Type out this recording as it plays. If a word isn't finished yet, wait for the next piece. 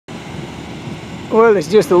Well, it's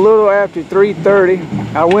just a little after 3:30.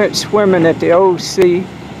 I went swimming at the OC.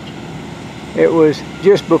 It was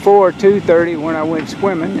just before 2:30 when I went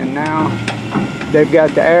swimming, and now they've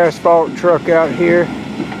got the asphalt truck out here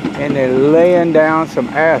and they're laying down some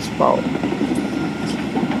asphalt.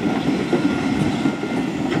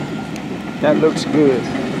 That looks good.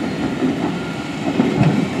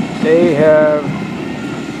 They have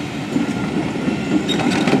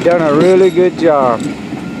done a really good job.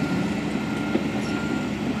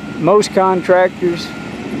 Most contractors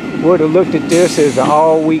would have looked at this as an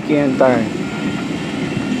all weekend thing.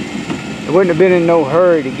 They wouldn't have been in no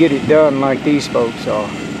hurry to get it done like these folks are.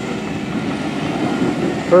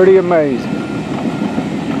 Pretty amazing.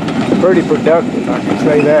 Pretty productive, I can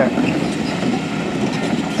say that.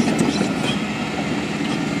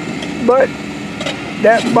 But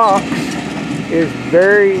that box is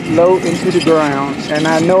very low into the ground, and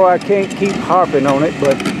I know I can't keep harping on it,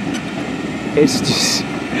 but it's just,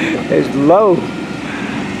 it's low.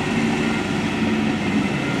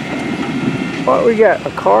 Well, we got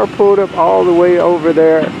a car pulled up all the way over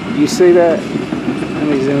there. You see that? Let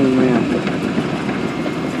me zoom in.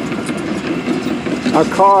 A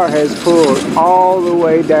car has pulled all the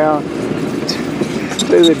way down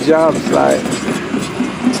to the job site.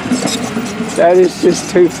 That is just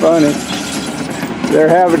too funny. They're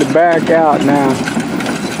having to back out now.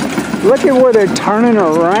 Look at where they're turning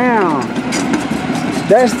around.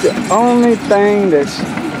 That's the only thing that's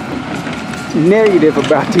negative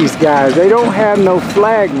about these guys. They don't have no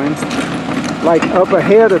flagmen like up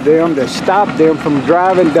ahead of them to stop them from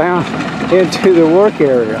driving down into the work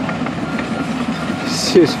area.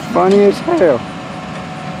 It's just funny as hell.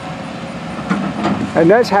 And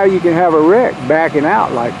that's how you can have a wreck, backing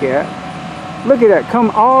out like that. Look at that,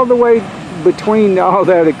 come all the way between all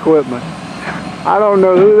that equipment. I don't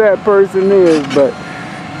know who that person is, but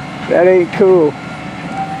that ain't cool.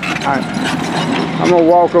 All right, I'm gonna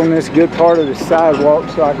walk on this good part of the sidewalk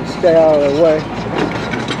so I can stay out of the way.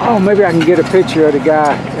 Oh, maybe I can get a picture of the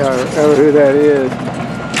guy, or who that is.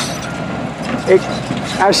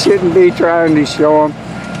 I shouldn't be trying to show him,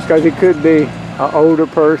 because it could be an older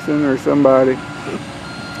person or somebody.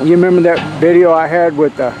 You remember that video I had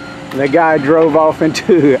with the guy drove off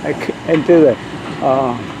into the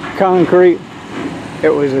concrete? It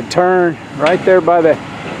was a turn right there by the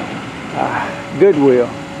Goodwill.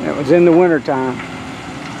 It was in the wintertime.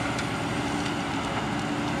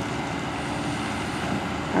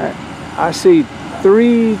 I see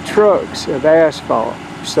 3 trucks of asphalt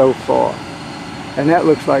so far, and that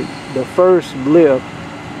looks like the first blip.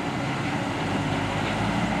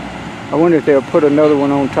 I wonder if they'll put another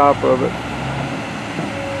one on top of it.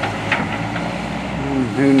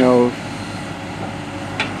 Who knows?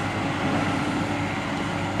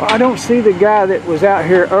 Well, I don't see the guy that was out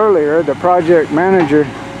here earlier, the project manager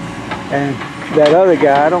and that other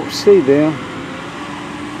guy. I don't see them.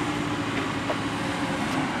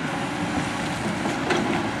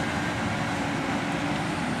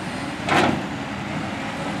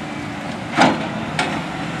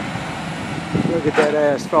 Look at that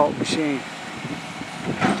asphalt machine.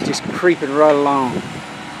 Just creeping right along.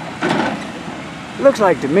 Looks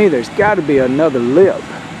like to me there's got to be another lip.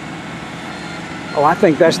 Oh, I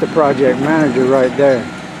think that's the project manager right there.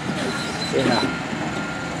 Yeah.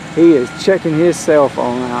 He is checking his cell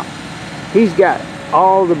phone out. He's got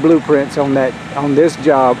all the blueprints on this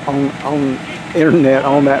job on internet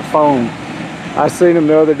on that phone. I seen him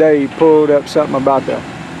the other day. He pulled up something about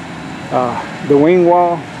the wing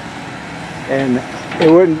wall, and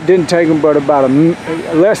it didn't take him but about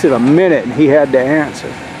less than a minute, and he had the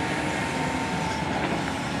answer.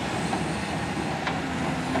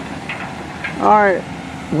 All right,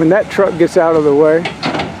 when that truck gets out of the way,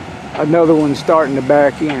 another one's starting to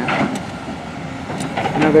back in.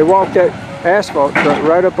 Now they walked that asphalt truck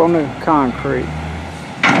right up on the concrete.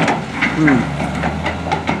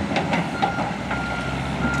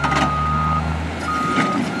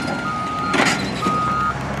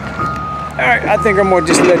 All right, I think I'm gonna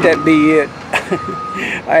just let that be it.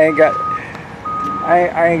 I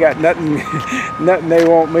ain't got nothing they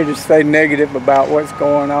want me to say negative about what's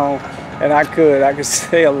going on. And I could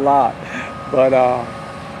say a lot, but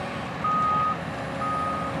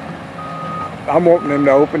I'm wanting them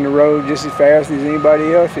to open the road just as fast as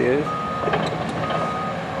anybody else is.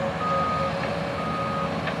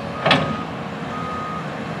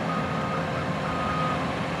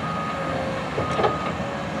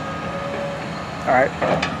 All right.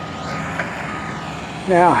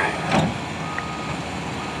 Now,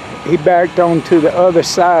 he backed onto the other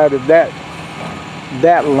side of that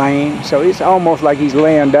lane, so it's almost like he's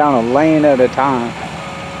laying down a lane at a time.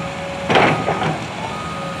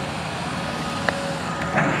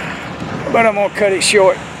 But I'm gonna cut it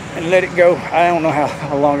short and let it go. I don't know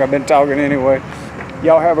how long I've been talking anyway.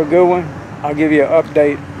 Y'all have a good one. I'll give you an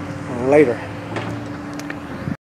update later.